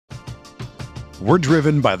We're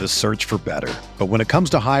driven by the search for better. But when it comes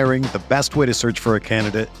to hiring, the best way to search for a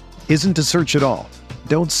candidate isn't to search at all.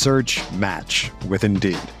 Don't search, match with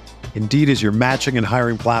Indeed. Indeed is your matching and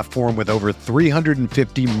hiring platform with over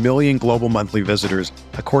 350 million global monthly visitors,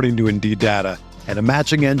 according to Indeed data, and a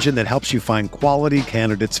matching engine that helps you find quality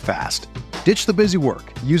candidates fast. Ditch the busy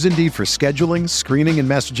work. Use Indeed for scheduling, screening, and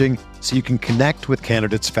messaging so you can connect with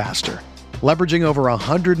candidates faster. Leveraging over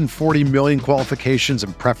 140 million qualifications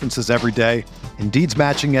and preferences every day, Indeed's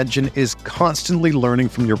matching engine is constantly learning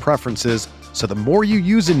from your preferences, so the more you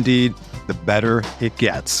use Indeed, the better it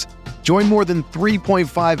gets. Join more than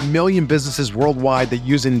 3.5 million businesses worldwide that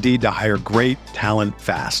use Indeed to hire great talent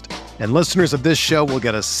fast. And listeners of this show will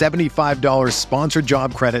get a $75 sponsored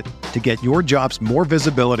job credit to get your jobs more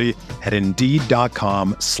visibility at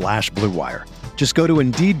Indeed.com/Blue Wire. Just go to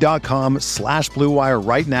Indeed.com/Blue Wire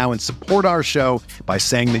right now and support our show by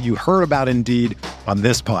saying that you heard about Indeed on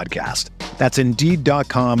this podcast. That's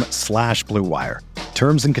Indeed.com/Blue Wire.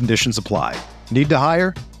 Terms and conditions apply. Need to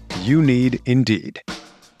hire? You need Indeed.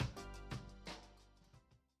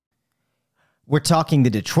 We're talking the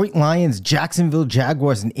Detroit Lions, Jacksonville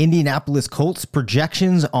Jaguars, and Indianapolis Colts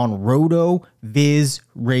projections on RotoViz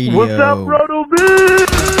Radio. What's up, RotoViz?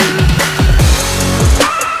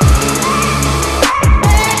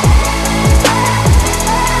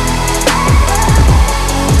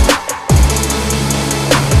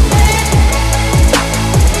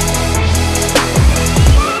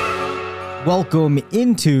 Welcome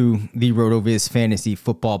into the RotoViz Fantasy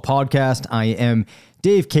Football Podcast. I am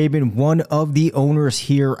Dave Cabin, one of the owners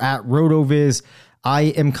here at RotoViz. I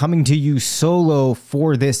am coming to you solo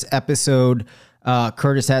for this episode.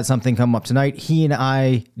 Curtis had something come up tonight. He and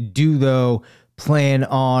I do, though, plan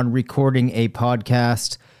on recording a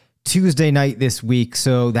podcast Tuesday night this week,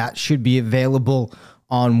 so that should be available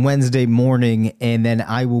on Wednesday morning, and then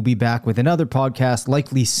I will be back with another podcast,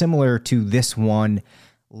 likely similar to this one,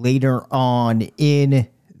 later on in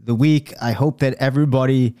the week. I hope that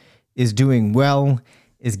everybody is doing well,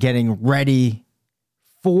 is getting ready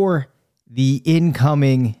for the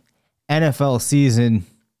incoming NFL season,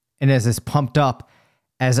 and is as pumped up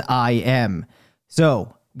as I am.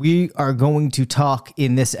 So we are going to talk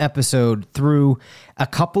in this episode through a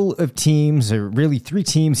couple of teams, or really three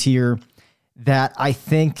teams here, that I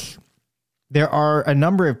think there are a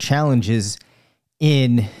number of challenges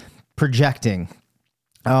in projecting.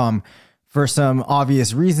 For some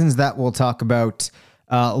obvious reasons that we'll talk about.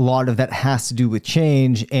 A lot of that has to do with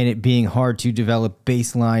change and it being hard to develop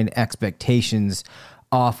baseline expectations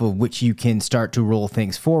off of which you can start to roll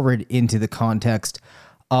things forward into the context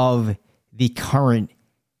of the current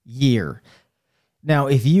year. Now,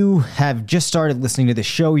 if you have just started listening to the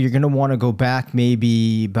show, you're going to want to go back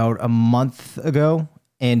maybe about a month ago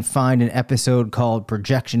and find an episode called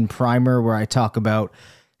Projection Primer, where I talk about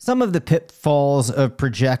some of the pitfalls of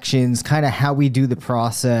projections, kind of how we do the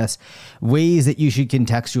process, ways that you should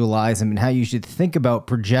contextualize them, and how you should think about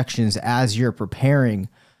projections as you're preparing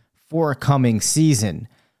for a coming season.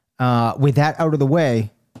 With that out of the way,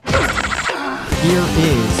 here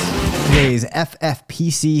is today's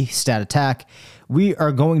FFPC Stat Attack. We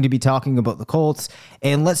are going to be talking about the Colts,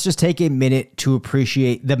 and let's just take a minute to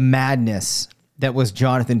appreciate the madness that was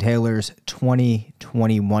Jonathan Taylor's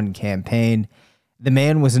 2021 campaign. The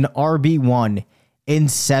man was an RB1 in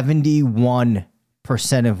 71%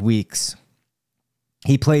 of weeks.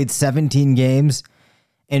 He played 17 games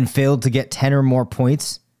and failed to get 10 or more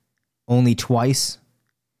points only twice,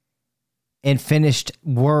 and finished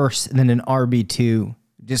worse than an RB2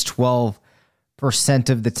 just 12%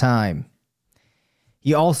 of the time.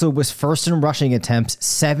 He also was first in rushing attempts,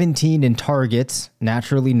 17 in targets,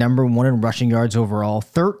 naturally number one in rushing yards overall,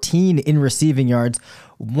 13 in receiving yards,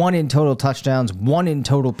 1 in total touchdowns, 1 in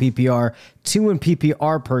total PPR, 2 in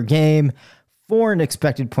PPR per game, 4 in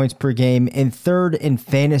expected points per game, and 3rd in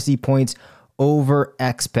fantasy points over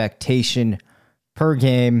expectation per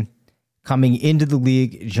game. Coming into the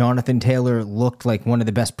league, Jonathan Taylor looked like one of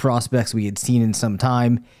the best prospects we had seen in some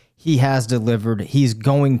time. He has delivered. He's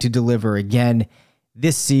going to deliver again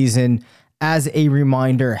this season. As a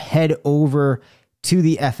reminder, head over to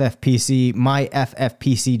the FFPC,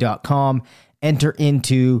 myffpc.com, enter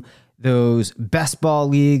into those best ball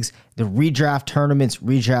leagues, the redraft tournaments,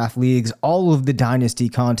 redraft leagues, all of the dynasty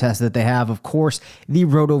contests that they have. Of course, the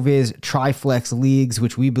RotoViz Triflex leagues,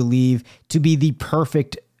 which we believe to be the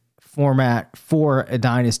perfect format for a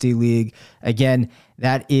dynasty league. Again,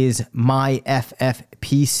 that is myffpc.com.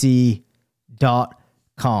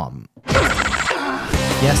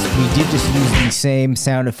 Yes, we did just use the same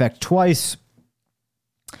sound effect twice.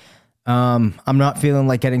 I'm not feeling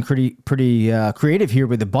like getting pretty creative here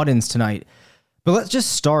with the buttons tonight, But let's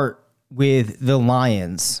just start with the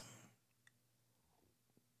Lions.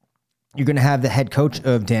 You're going to have the head coach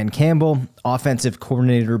of Dan Campbell, offensive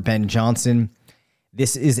coordinator Ben Johnson.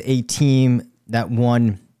 This is a team that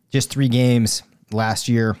won just 3 games last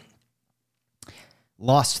year,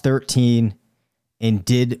 lost 13, and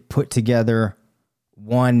did put together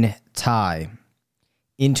 1 tie.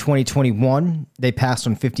 In 2021, they passed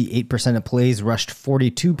on 58% of plays, rushed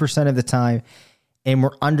 42% of the time, and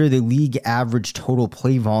were under the league average total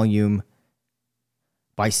play volume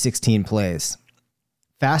by 16 plays.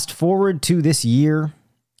 Fast forward to this year,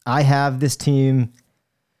 I have this team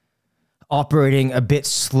operating a bit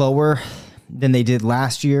slower than they did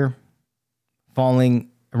last year,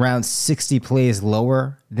 falling around 60 plays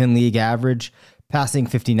lower than league average, passing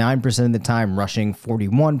 59% of the time, rushing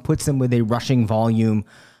 41, puts them with a rushing volume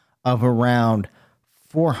of around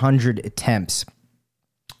 400 attempts.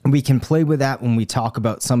 We can play with that when we talk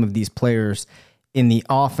about some of these players in the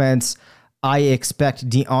offense. I expect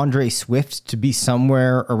DeAndre Swift to be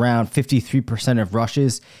somewhere around 53% of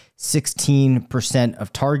rushes, 16%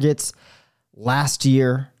 of targets. Last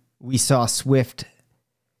year, we saw Swift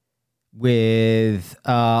with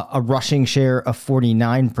a rushing share of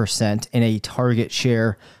 49% and a target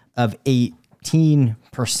share of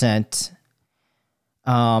 18%.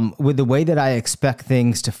 With the way that I expect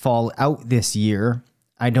things to fall out this year,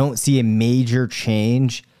 I don't see a major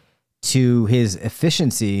change to his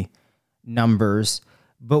efficiency numbers,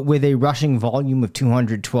 but with a rushing volume of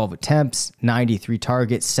 212 attempts, 93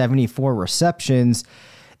 targets, 74 receptions,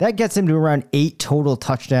 that gets him to around 8 total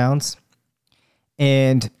touchdowns.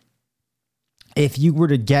 And if you were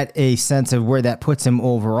to get a sense of where that puts him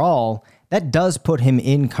overall, that does put him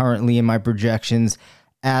in currently in my projections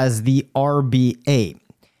as the RB8.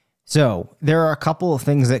 So there are a couple of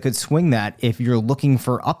things that could swing that if you're looking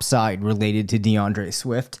for upside related to DeAndre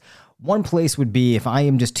Swift. One place would be if I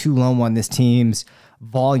am just too low on this team's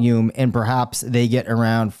volume and perhaps they get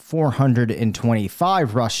around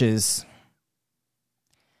 425 rushes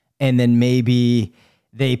and then maybe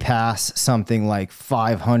they pass something like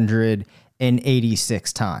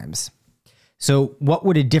 586 times. So what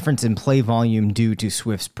would a difference in play volume do to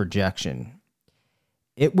Swift's projection?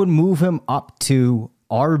 It would move him up to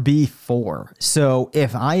RB4. So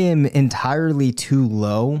if I am entirely too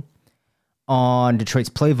low on Detroit's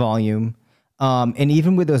play volume, and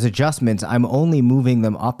even with those adjustments, I'm only moving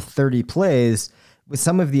them up 30 plays with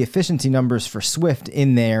some of the efficiency numbers for Swift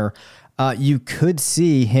in there. You could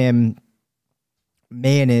see him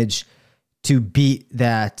manage to beat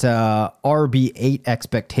that RB8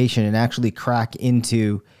 expectation and actually crack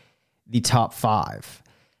into the top 5.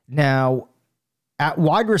 Now, at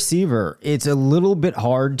wide receiver, it's a little bit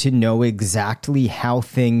hard to know exactly how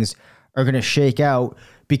things are going to shake out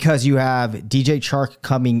because you have DJ Chark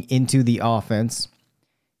coming into the offense.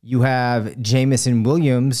 You have Jameson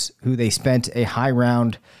Williams, who they spent a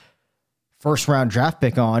first-round draft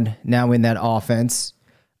pick on, now in that offense.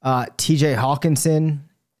 TJ Hawkinson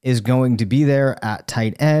is going to be there at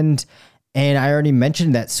tight end. And I already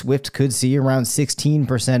mentioned that Swift could see around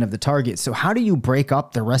 16% of the targets. So how do you break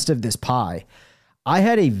up the rest of this pie? I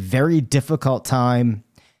had a very difficult time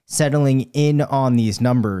settling in on these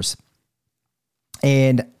numbers.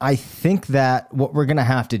 And I think that what we're going to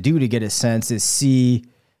have to do to get a sense is see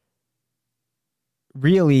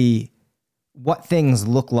really what things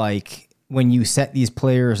look like when you set these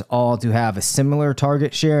players all to have a similar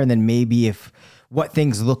target share, and then maybe if what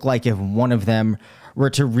things look like if one of them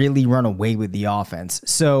were to really run away with the offense.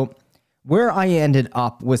 So where I ended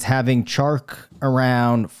up was having Chark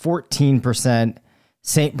around 14%,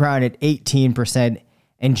 St. Brown at 18%,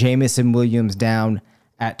 and Jameson Williams down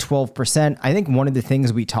at 12%. I think one of the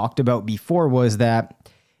things we talked about before was that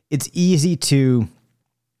it's easy to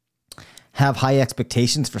have high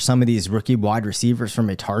expectations for some of these rookie wide receivers from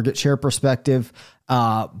a target share perspective,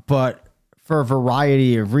 but for a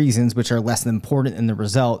variety of reasons, which are less important in the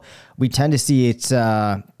result, we tend to see it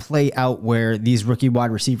play out where these rookie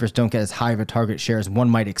wide receivers don't get as high of a target share as one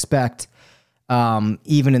might expect,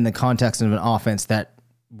 even in the context of an offense that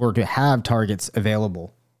were to have targets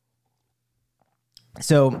available.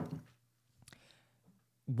 So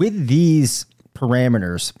with these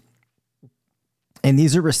parameters, and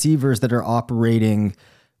these are receivers that are operating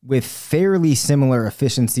with fairly similar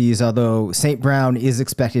efficiencies, although St. Brown is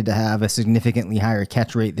expected to have a significantly higher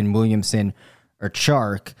catch rate than Williamson or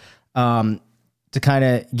Chark. To kind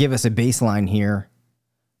of give us a baseline here,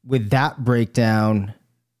 with that breakdown,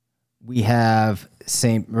 we have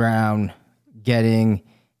St. Brown getting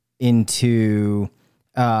into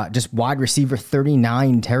just wide receiver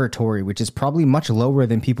 39 territory, which is probably much lower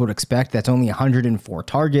than people would expect. That's only 104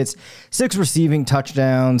 targets, 6 receiving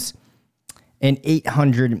touchdowns, and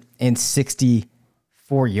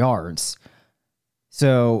 864 yards.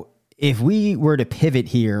 So if we were to pivot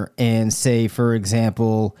here and say, for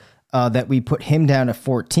example, that we put him down to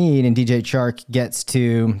 14 and DJ Chark gets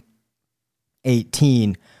to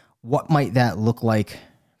 18, what might that look like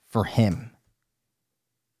for him?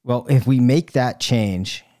 Well, if we make that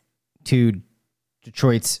change to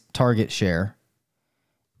Detroit's target share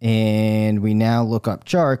and we now look up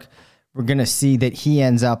Chark, we're going to see that he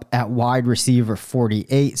ends up at wide receiver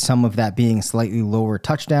 48, some of that being slightly lower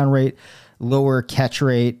touchdown rate, lower catch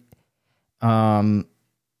rate. So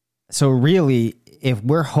really, if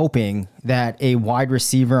we're hoping that a wide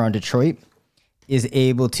receiver on Detroit is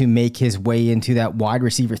able to make his way into that wide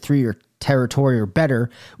receiver 3 or territory or better,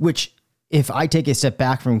 which if I take a step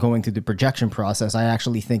back from going through the projection process, I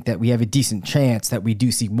actually think that we have a decent chance that we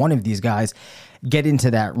do see one of these guys get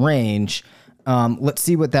into that range. Let's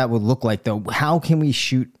see what that would look like, though. How can we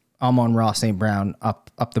shoot Amon-Ra St. Brown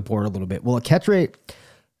up the board a little bit? Well, a catch rate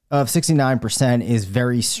of 69% is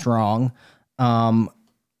very strong.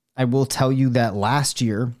 I will tell you that last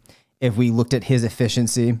year, if we looked at his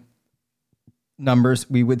efficiency numbers,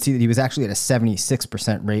 we would see that he was actually at a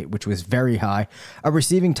 76% rate, which was very high. A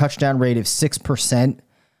receiving touchdown rate of 6%.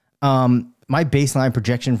 My baseline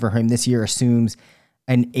projection for him this year assumes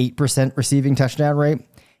an 8% receiving touchdown rate.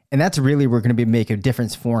 And that's really where we're going to be make a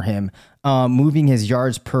difference for him. Moving his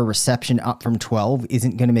yards per reception up from 12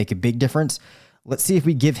 isn't going to make a big difference. Let's see if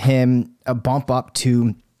we give him a bump up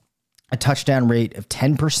to a touchdown rate of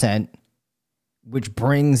 10%, which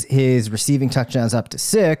brings his receiving touchdowns up to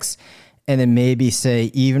 6. And then maybe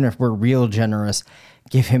say, even if we're real generous,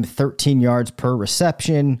 give him 13 yards per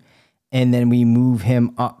reception. And then we move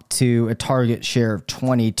him up to a target share of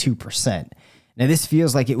 22%. Now, this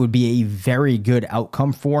feels like it would be a very good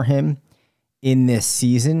outcome for him in this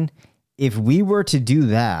season. If we were to do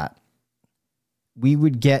that, we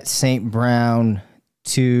would get St. Brown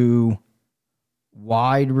to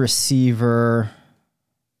wide receiver.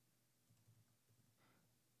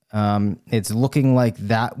 It's looking like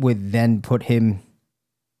that would then put him.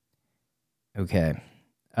 Okay.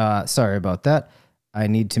 Sorry about that. I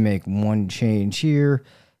need to make one change here.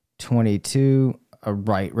 22.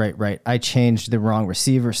 Right. I changed the wrong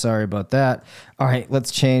receiver. Sorry about that. All right,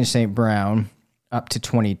 let's change St. Brown up to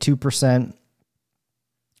 22%.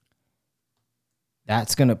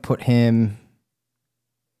 That's going to put him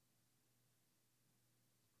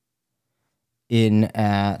in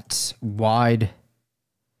at wide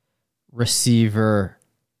receiver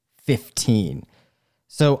 15.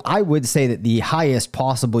 So I would say that the highest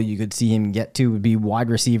possible you could see him get to would be wide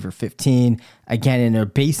receiver 15. Again, in a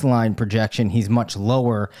baseline projection, he's much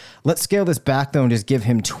lower. Let's scale this back, though, and just give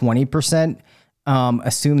him 20%.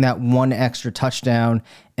 Assume that one extra touchdown,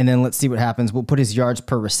 and then let's see what happens. We'll put his yards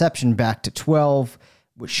per reception back to 12,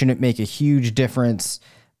 which shouldn't make a huge difference.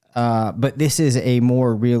 But this is a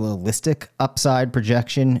more realistic upside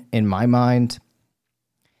projection in my mind.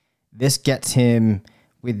 This gets him,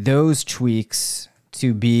 with those tweaks,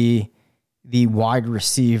 to be the wide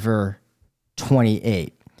receiver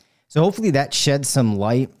 28. So hopefully that sheds some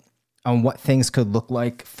light on what things could look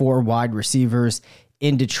like for wide receivers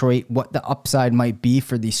in Detroit, what the upside might be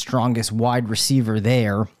for the strongest wide receiver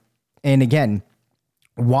there. And again,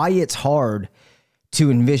 why it's hard to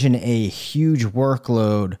envision a huge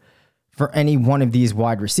workload for any one of these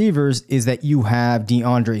wide receivers is that you have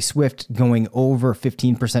DeAndre Swift going over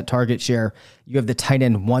 15% target share. You have the tight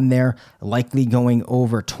end 1 there, likely going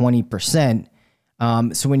over 20%.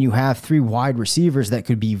 So when you have 3 wide receivers that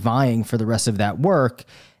could be vying for the rest of that work,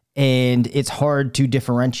 and it's hard to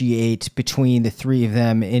differentiate between the 3 of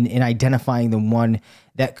them in identifying the one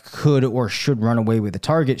that could or should run away with the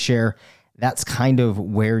target share, that's kind of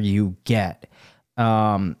where you get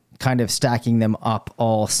kind of stacking them up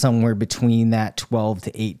all somewhere between that 12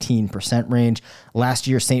 to 18% range. Last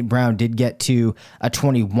year, St. Brown did get to a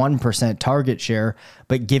 21% target share,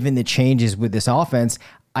 but given the changes with this offense,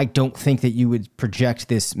 I don't think that you would project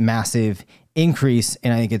this massive increase,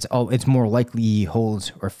 and I think it's more likely he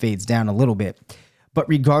holds or fades down a little bit. But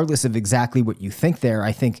regardless of exactly what you think there,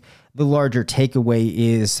 I think the larger takeaway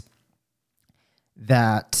is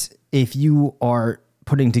that if you are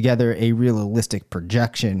putting together a realistic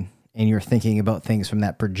projection and you're thinking about things from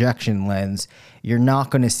that projection lens, you're not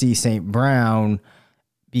going to see St. Brown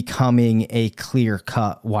becoming a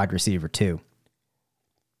clear-cut wide receiver 2.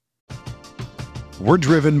 We're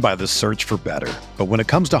driven by the search for better. But when it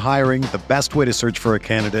comes to hiring, the best way to search for a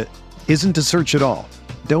candidate isn't to search at all.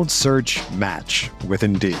 Don't search, match with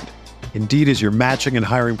Indeed. Indeed is your matching and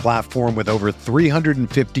hiring platform with over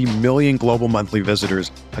 350 million global monthly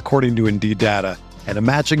visitors, according to Indeed data, and a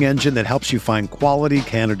matching engine that helps you find quality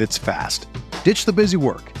candidates fast. Ditch the busy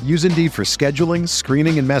work. Use Indeed for scheduling,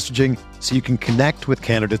 screening, and messaging so you can connect with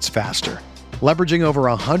candidates faster. Leveraging over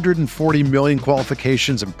 140 million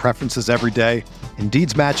qualifications and preferences every day,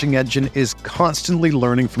 Indeed's matching engine is constantly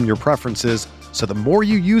learning from your preferences, so the more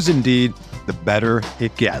you use Indeed, the better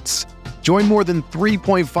it gets. Join more than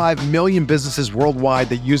 3.5 million businesses worldwide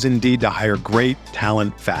that use Indeed to hire great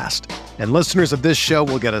talent fast. And listeners of this show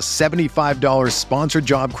will get a $75 sponsored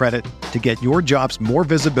job credit to get your jobs more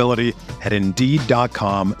visibility at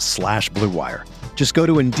Indeed.com/Blue Wire. Just go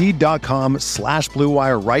to Indeed.com/Blue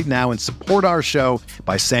Wire right now and support our show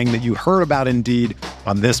by saying that you heard about Indeed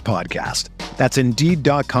on this podcast. That's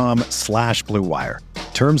Indeed.com/Blue Wire.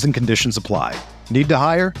 Terms and conditions apply. Need to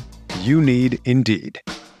hire? You need Indeed.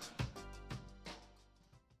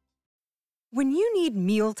 When you need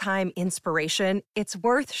mealtime inspiration, it's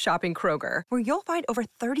worth shopping Kroger, where you'll find over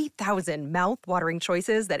 30,000 mouth-watering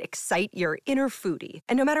choices that excite your inner foodie.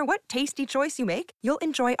 And no matter what tasty choice you make, you'll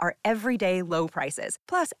enjoy our everyday low prices,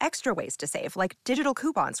 plus extra ways to save, like digital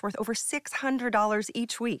coupons worth over $600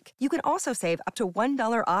 each week. You can also save up to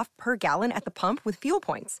 $1 off per gallon at the pump with fuel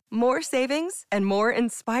points. More savings and more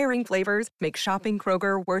inspiring flavors make shopping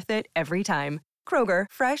Kroger worth it every time. Kroger,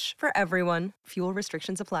 fresh for everyone. Fuel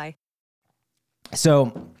restrictions apply.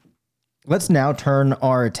 So let's now turn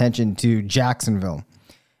our attention to Jacksonville.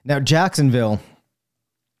 Now, Jacksonville,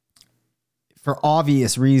 for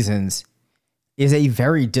obvious reasons, is a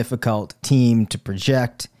very difficult team to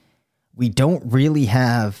project. We don't really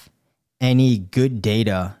have any good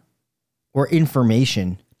data or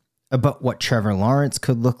information about what Trevor Lawrence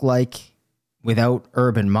could look like without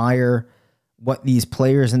Urban Meyer, what these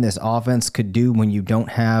players in this offense could do when you don't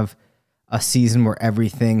have a season where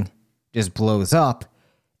everything just blows up,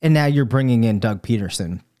 and now you're bringing in Doug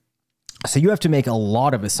Peterson. So you have to make a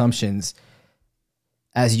lot of assumptions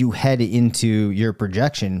as you head into your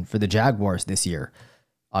projection for the Jaguars this year.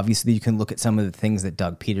 Obviously, you can look at some of the things that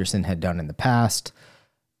Doug Peterson had done in the past.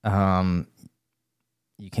 You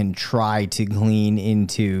can try to glean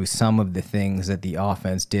into some of the things that the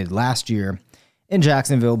offense did last year in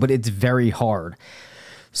Jacksonville, but it's very hard.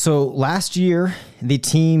 So last year, the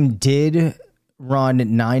team did run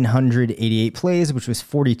 988 plays, which was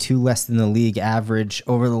 42 less than the league average.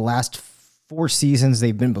 Over the last 4 seasons,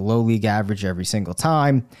 they've been below league average every single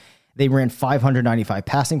time. They ran 595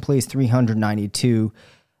 passing plays, 392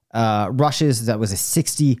 rushes. That was a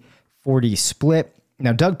 60-40 split.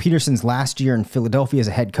 Now, Doug Peterson's last year in Philadelphia as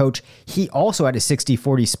a head coach, he also had a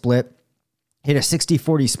 60-40 split. He had a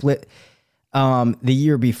 60-40 split the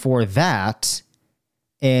year before that,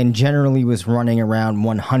 and generally was running around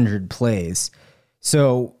 100 plays.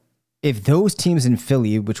 So if those teams in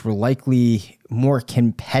Philly, which were likely more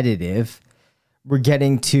competitive, were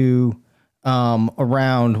getting to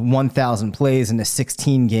around 1,000 plays in a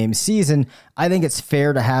 16-game season, I think it's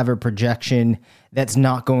fair to have a projection that's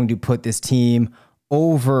not going to put this team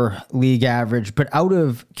over league average. But out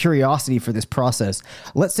of curiosity for this process,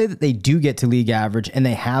 let's say that they do get to league average and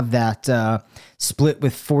they have that split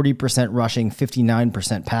with 40% rushing,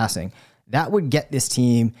 59% passing. That would get this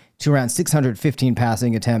team to around 615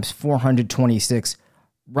 passing attempts, 426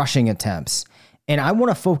 rushing attempts. And I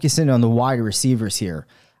want to focus in on the wide receivers here.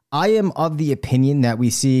 I am of the opinion that we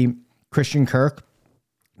see Christian Kirk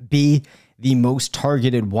be the most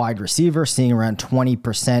targeted wide receiver, seeing around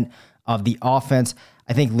 20% of the offense.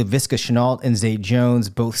 I think Laviska Shenault and Zay Jones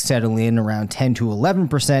both settle in around 10 to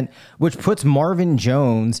 11%, which puts Marvin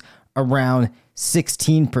Jones around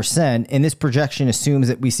 16%. And this projection assumes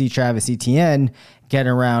that we see Travis Etienne get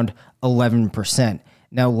around 11%.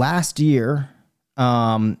 Now, last year,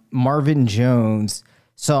 Marvin Jones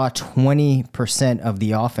saw 20% of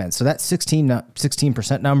the offense. So that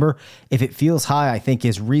 16% number, if it feels high, I think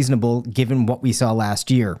is reasonable given what we saw last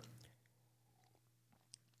year.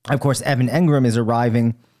 Of course, Evan Engram is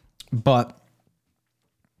arriving, but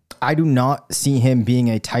I do not see him being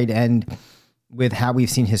a tight end with how we've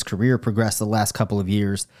seen his career progress the last couple of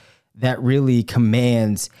years that really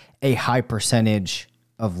commands a high percentage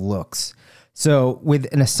of looks. So with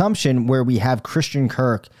an assumption where we have Christian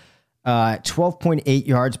Kirk, 12.8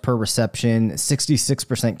 yards per reception,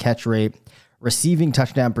 66% catch rate, receiving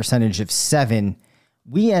touchdown percentage of 7,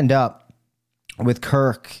 we end up with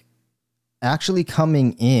Kirk actually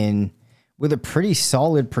coming in with a pretty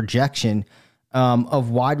solid projection of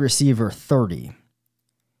wide receiver 30.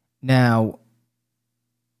 Now,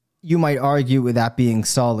 you might argue with that being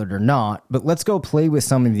solid or not, but let's go play with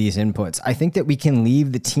some of these inputs. I think that we can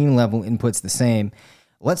leave the team level inputs the same.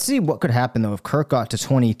 Let's see what could happen, though, if Kirk got to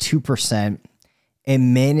 22%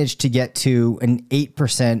 and managed to get to an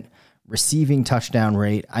 8% receiving touchdown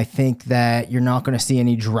rate. I think that you're not going to see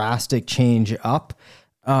any drastic change up,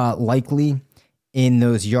 likely, in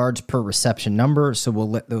those yards per reception numbers, so we'll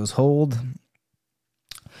let those hold.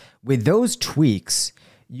 With those tweaks,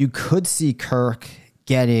 you could see Kirk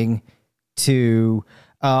getting to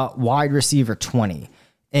wide receiver 20.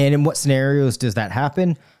 And in what scenarios does that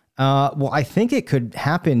happen? Well, I think it could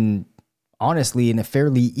happen, honestly, in a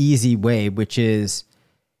fairly easy way, which is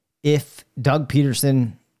if Doug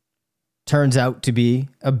Peterson turns out to be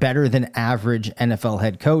a better than average NFL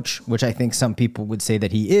head coach, which I think some people would say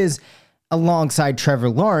that he is, alongside Trevor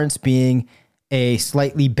Lawrence being a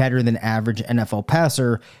slightly better than average NFL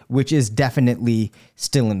passer, which is definitely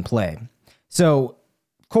still in play. So,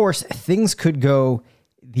 of course, things could go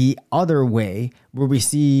the other way where we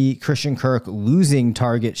see Christian Kirk losing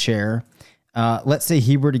target share. Let's say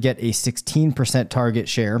he were to get a 16% target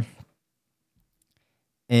share,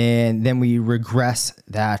 and then we regress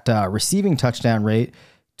that receiving touchdown rate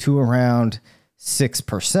to around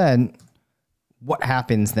 6%. What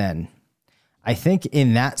happens then? I think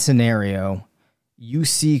in that scenario, you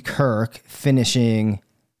see Kirk finishing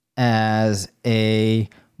as the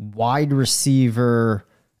wide receiver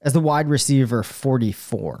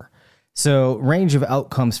 44. So range of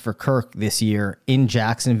outcomes for Kirk this year in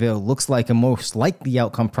Jacksonville looks like a most likely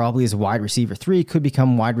outcome probably is a wide receiver 3, could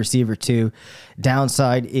become wide receiver 2.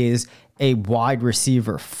 Downside is a wide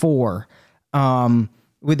receiver 4.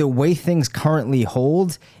 With the way things currently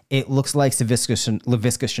hold, it looks like Laviska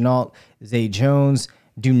Shenault, Zay Jones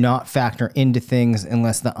do not factor into things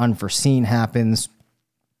unless the unforeseen happens.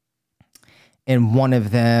 And one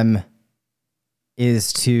of them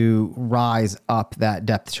is to rise up that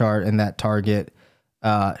depth chart and that target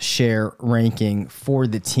share ranking for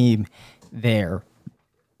the team there.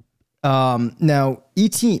 Now,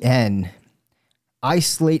 ETN, I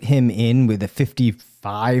slate him in with a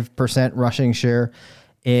 55% rushing share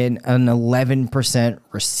and an 11%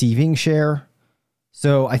 receiving share.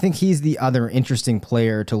 So I think he's the other interesting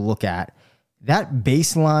player to look at. That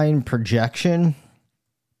baseline projection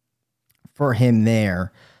for him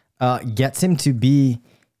there gets him to be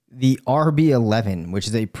the RB11, which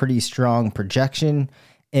is a pretty strong projection.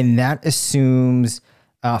 And that assumes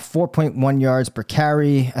 4.1 yards per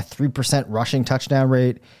carry, a 3% rushing touchdown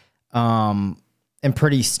rate, and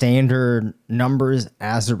pretty standard numbers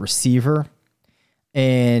as a receiver.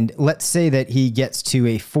 And let's say that he gets to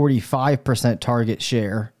a 45% target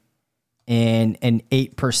share and an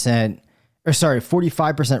 45%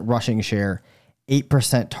 rushing share,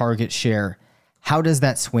 8% target share. How does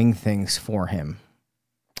that swing things for him?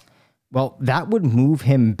 Well, that would move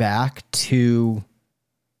him back to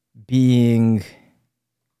being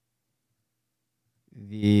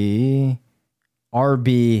the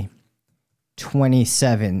RB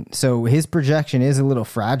 27. So his projection is a little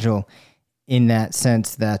fragile in that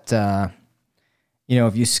sense that,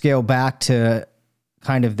 if you scale back to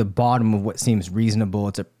kind of the bottom of what seems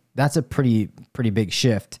reasonable, that's a pretty big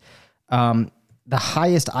shift. The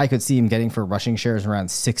highest I could see him getting for rushing share is around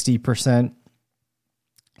 60%.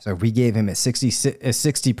 So if we gave him a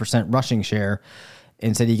 60% rushing share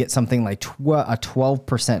and said he gets something like a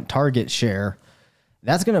 12% target share,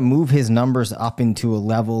 that's going to move his numbers up into a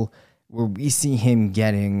level where we see him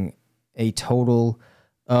getting a total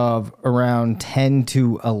of around 10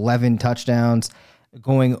 to 11 touchdowns,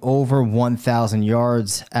 going over 1,000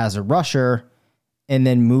 yards as a rusher, and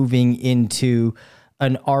then moving into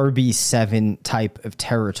an RB7 type of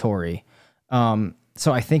territory.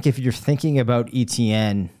 So I think if you're thinking about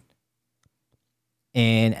ETN,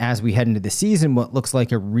 and as we head into the season, what looks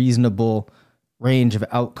like a reasonable range of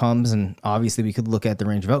outcomes, and obviously we could look at the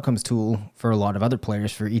range of outcomes tool for a lot of other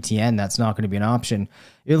players. For ETN, that's not going to be an option.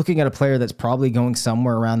 You're looking at a player that's probably going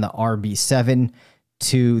somewhere around the RB7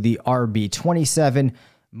 to the RB27,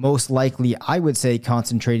 most likely, I would say,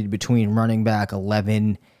 concentrated between running back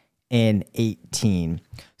 11 and 18.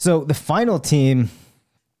 So the final team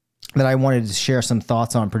that I wanted to share some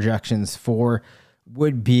thoughts on projections for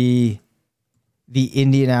would be the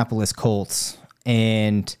Indianapolis Colts.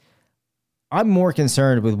 And I'm more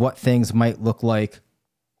concerned with what things might look like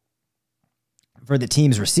for the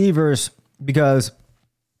team's receivers because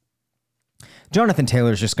Jonathan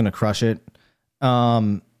Taylor is just going to crush it.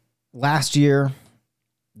 Last year,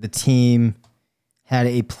 the team had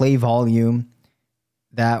a play volume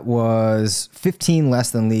that was 15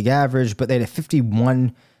 less than league average, but they had a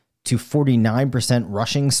 51 to 49%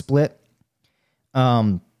 rushing split.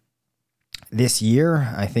 this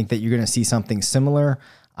year. I think that you're going to see something similar.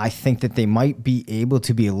 I think that they might be able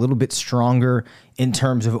to be a little bit stronger in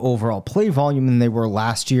terms of overall play volume than they were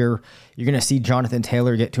last year. You're going to see Jonathan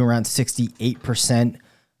Taylor get to around 68%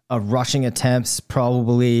 of rushing attempts,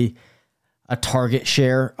 probably a target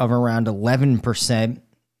share of around 11%,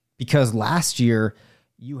 because last year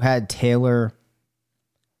you had Taylor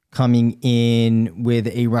coming in with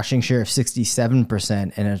a rushing share of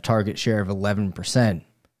 67% and a target share of 11%.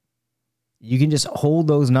 You can just hold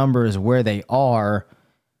those numbers where they are.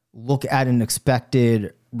 Look at an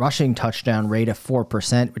expected rushing touchdown rate of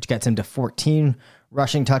 4%, which gets him to 14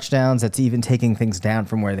 rushing touchdowns. That's even taking things down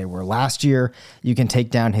from where they were last year. You can take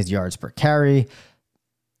down his yards per carry.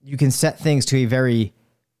 You can set things to a very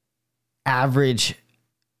average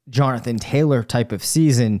Jonathan Taylor type of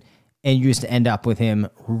season, and you just end up with him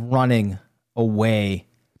running away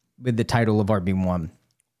with the title of RB1.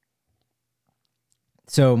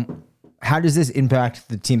 So how does this impact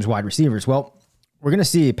the team's wide receivers? Well, we're going to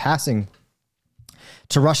see a passing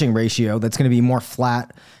to rushing ratio that's going to be more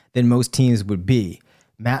flat than most teams would be.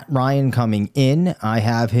 Matt Ryan coming in, I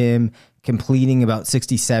have him completing about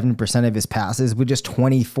 67% of his passes with just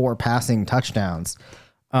 24 passing touchdowns.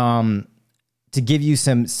 To give you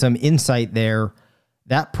some insight there,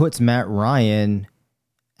 that puts Matt Ryan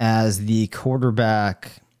as the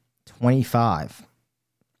quarterback 25.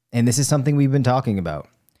 And this is something we've been talking about.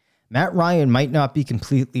 Matt Ryan might not be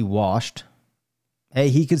completely washed. Hey,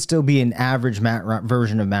 he could still be an average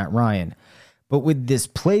version of Matt Ryan. But with this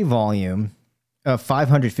play volume of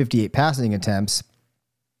 558 passing attempts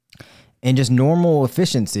and just normal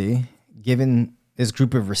efficiency, given this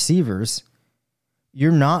group of receivers,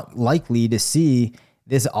 you're not likely to see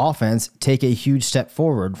this offense take a huge step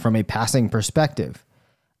forward from a passing perspective.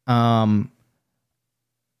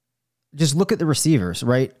 Just look at the receivers,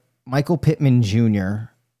 right? Michael Pittman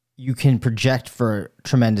Jr., you can project for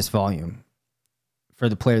tremendous volume for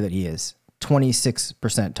the player that he is.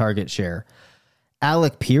 26% target share.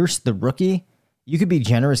 Alec Pierce, the rookie, you could be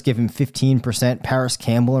generous, give him 15%. Paris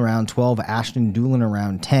Campbell around 12. Ashton Dulin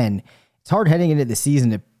around 10. It's hard heading into the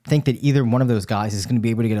season to think that either one of those guys is going to be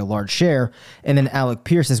able to get a large share. And then Alec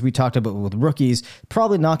Pierce, as we talked about with rookies,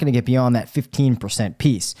 probably not going to get beyond that 15%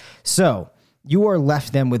 piece. So you are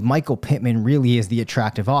left then with Michael Pittman really as the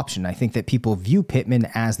attractive option. I think that people view Pittman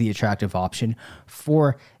as the attractive option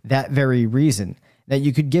for that very reason. That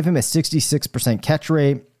you could give him a 66% catch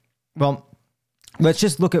rate. Well, let's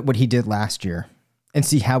just look at what he did last year and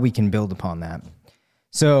see how we can build upon that.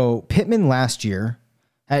 So Pittman last year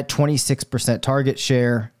had 26% target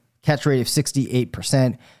share, catch rate of 68%,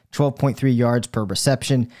 12.3 yards per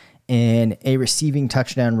reception, and a receiving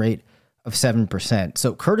touchdown rate of 7%.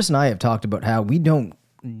 So Curtis and I have talked about how we don't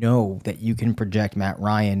know that you can project Matt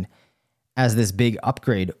Ryan as this big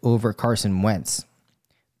upgrade over Carson Wentz.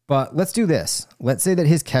 But let's do this. Let's say that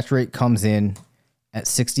his catch rate comes in at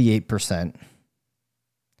 68%.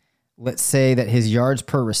 Let's say that his yards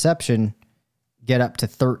per reception get up to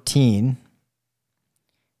 13.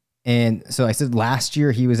 And so I said last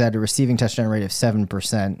year he was at a receiving touchdown rate of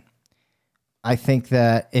 7%. I think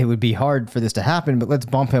that it would be hard for this to happen, but let's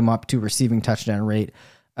bump him up to a receiving touchdown rate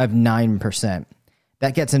of 9%.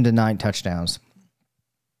 That gets him to 9 touchdowns.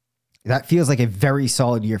 That feels like a very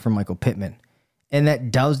solid year for Michael Pittman. And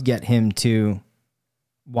that does get him to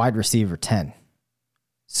wide receiver 10.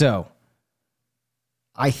 So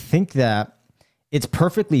I think that it's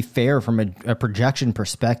perfectly fair from a projection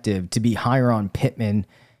perspective to be higher on Pittman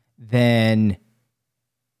than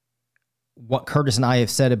what Curtis and I have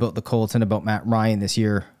said about the Colts and about Matt Ryan this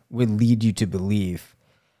year would lead you to believe.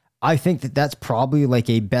 I think that that's probably like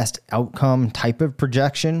a best outcome type of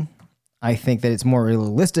projection. I think that it's more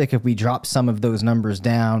realistic if we drop some of those numbers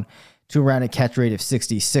down to around a catch rate of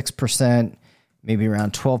 66%, maybe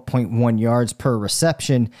around 12.1 yards per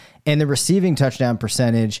reception. And the receiving touchdown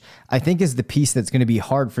percentage, I think, is the piece that's going to be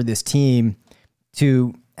hard for this team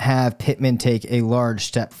to have Pittman take a large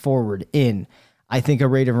step forward in. I think a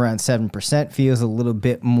rate of around 7% feels a little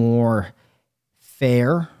bit more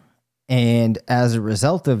fair. And as a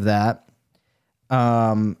result of that,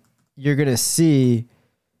 you're going to see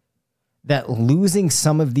that losing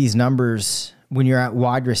some of these numbers when you're at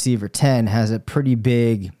wide receiver 10 has a pretty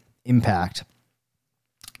big impact,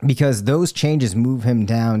 because those changes move him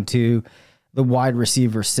down to the wide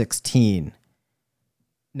receiver 16.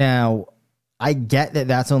 Now, I get that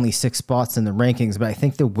that's only 6 spots in the rankings, but I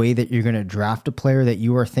think the way that you're going to draft a player that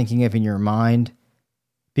you are thinking of in your mind,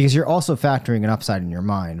 because you're also factoring an upside in your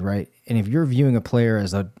mind, right? And if you're viewing a player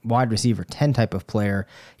as a wide receiver 10 type of player,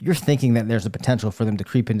 you're thinking that there's a potential for them to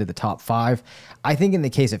creep into the top 5. I think in the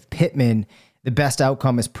case of Pittman, the best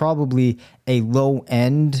outcome is probably a low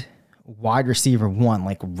end wide receiver 1,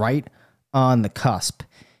 like right on the cusp.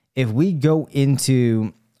 If we go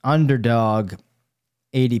into Underdog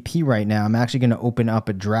ADP right now, I'm actually going to open up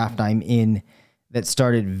a draft I'm in that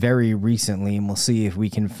started very recently, and we'll see if we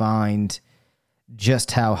can find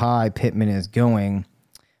just how high Pittman is going.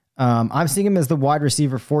 I'm seeing him as the wide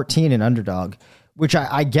receiver 14 in Underdog, which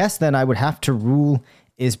I guess then I would have to rule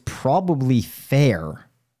is probably fair.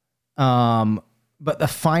 But the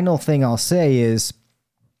final thing I'll say is,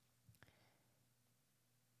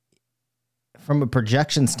 from a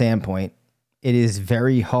projection standpoint, it is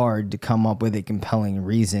very hard to come up with a compelling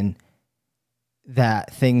reason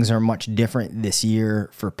that things are much different this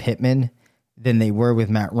year for Pittman than they were with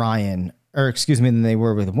Matt Ryan, than they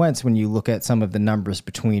were with Wentz when you look at some of the numbers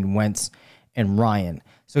between Wentz and Ryan.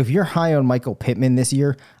 So if you're high on Michael Pittman this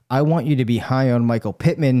year, I want you to be high on Michael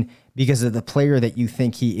Pittman because of the player that you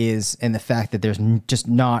think he is and the fact that there's just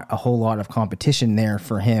not a whole lot of competition there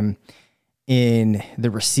for him in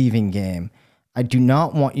the receiving game. I do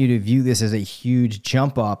not want you to view this as a huge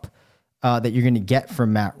jump up that you're going to get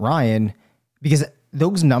from Matt Ryan, because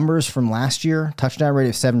those numbers from last year, touchdown rate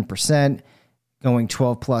of 7%, going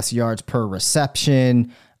 12 plus yards per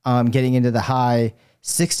reception, getting into the high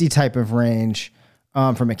 60 type of range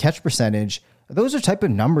from a catch percentage, those are type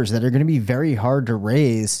of numbers that are going to be very hard to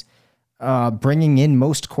raise bringing in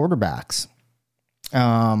most quarterbacks.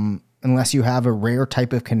 Unless you have a rare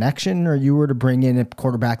type of connection or you were to bring in a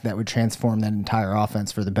quarterback that would transform that entire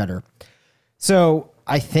offense for the better. So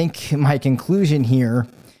I think my conclusion here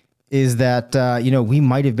is that, we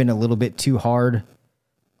might have been a little bit too hard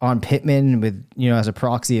on Pittman with, as a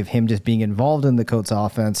proxy of him just being involved in the Colts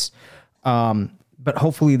offense. But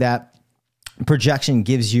hopefully that projection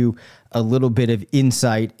gives you a little bit of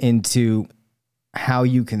insight into how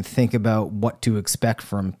you can think about what to expect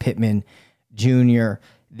from Pittman Jr.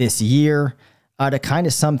 this year. To kind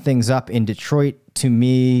of sum things up in Detroit, to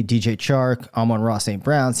me, DJ Chark, Amon-Ra St.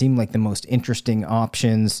 Brown seem like the most interesting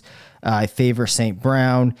options. I favor St.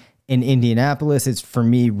 Brown. In Indianapolis, it's for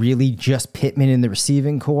me really just Pittman in the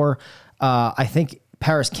receiving core. I think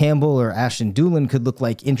Paris Campbell or Ashton Dulin could look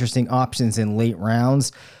like interesting options in late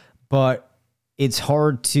rounds, but it's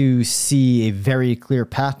hard to see a very clear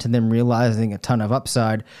path to them realizing a ton of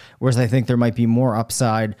upside, whereas I think there might be more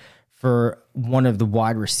upside for one of the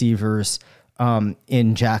wide receivers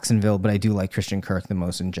in Jacksonville, but I do like Christian Kirk the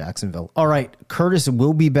most in Jacksonville. All right, Curtis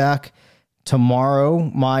will be back tomorrow.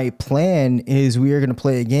 My plan is we are going to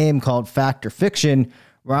play a game called Fact or Fiction,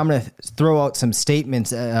 where I'm going to throw out some statements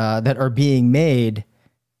that are being made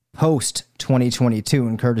post 2022,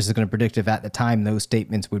 and Curtis is going to predict if at the time those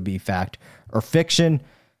statements would be fact or fiction.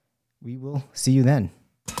 We will see you then.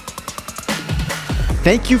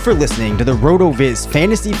 Thank you for listening to the RotoViz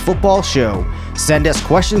Fantasy Football Show. Send us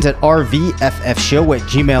questions at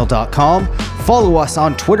rvffshow@gmail.com. Follow us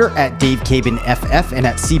on Twitter at DaveCabinFF and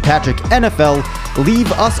at CPatrickNFL.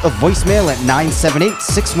 Leave us a voicemail at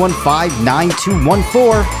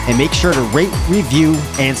 978-615-9214 and make sure to rate, review,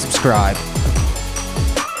 and subscribe.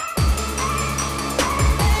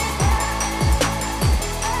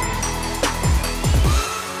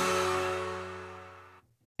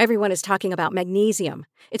 Everyone is talking about magnesium.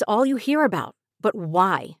 It's all you hear about. But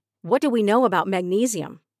why? What do we know about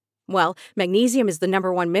magnesium? Well, magnesium is the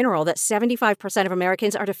number one mineral that 75% of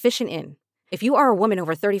Americans are deficient in. If you are a woman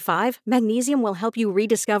over 35, magnesium will help you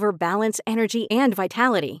rediscover balance, energy, and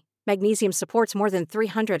vitality. Magnesium supports more than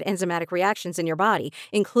 300 enzymatic reactions in your body,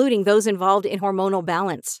 including those involved in hormonal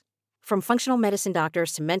balance. From functional medicine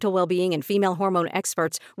doctors to mental well-being and female hormone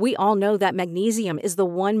experts, we all know that magnesium is the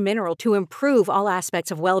one mineral to improve all aspects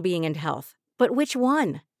of well-being and health. But which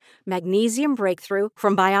one? Magnesium Breakthrough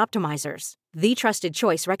from Bioptimizers, the trusted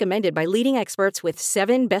choice recommended by leading experts with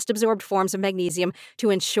 7 best-absorbed forms of magnesium to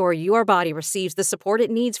ensure your body receives the support it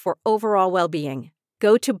needs for overall well-being.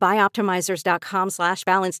 Go to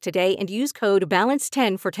bioptimizers.com/balance today and use code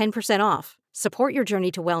BALANCE10 for 10% off. Support your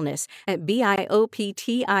journey to wellness at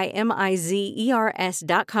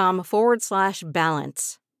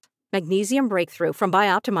bioptimizers.com/balance. Magnesium Breakthrough from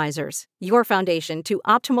Bioptimizers, your foundation to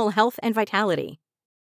optimal health and vitality.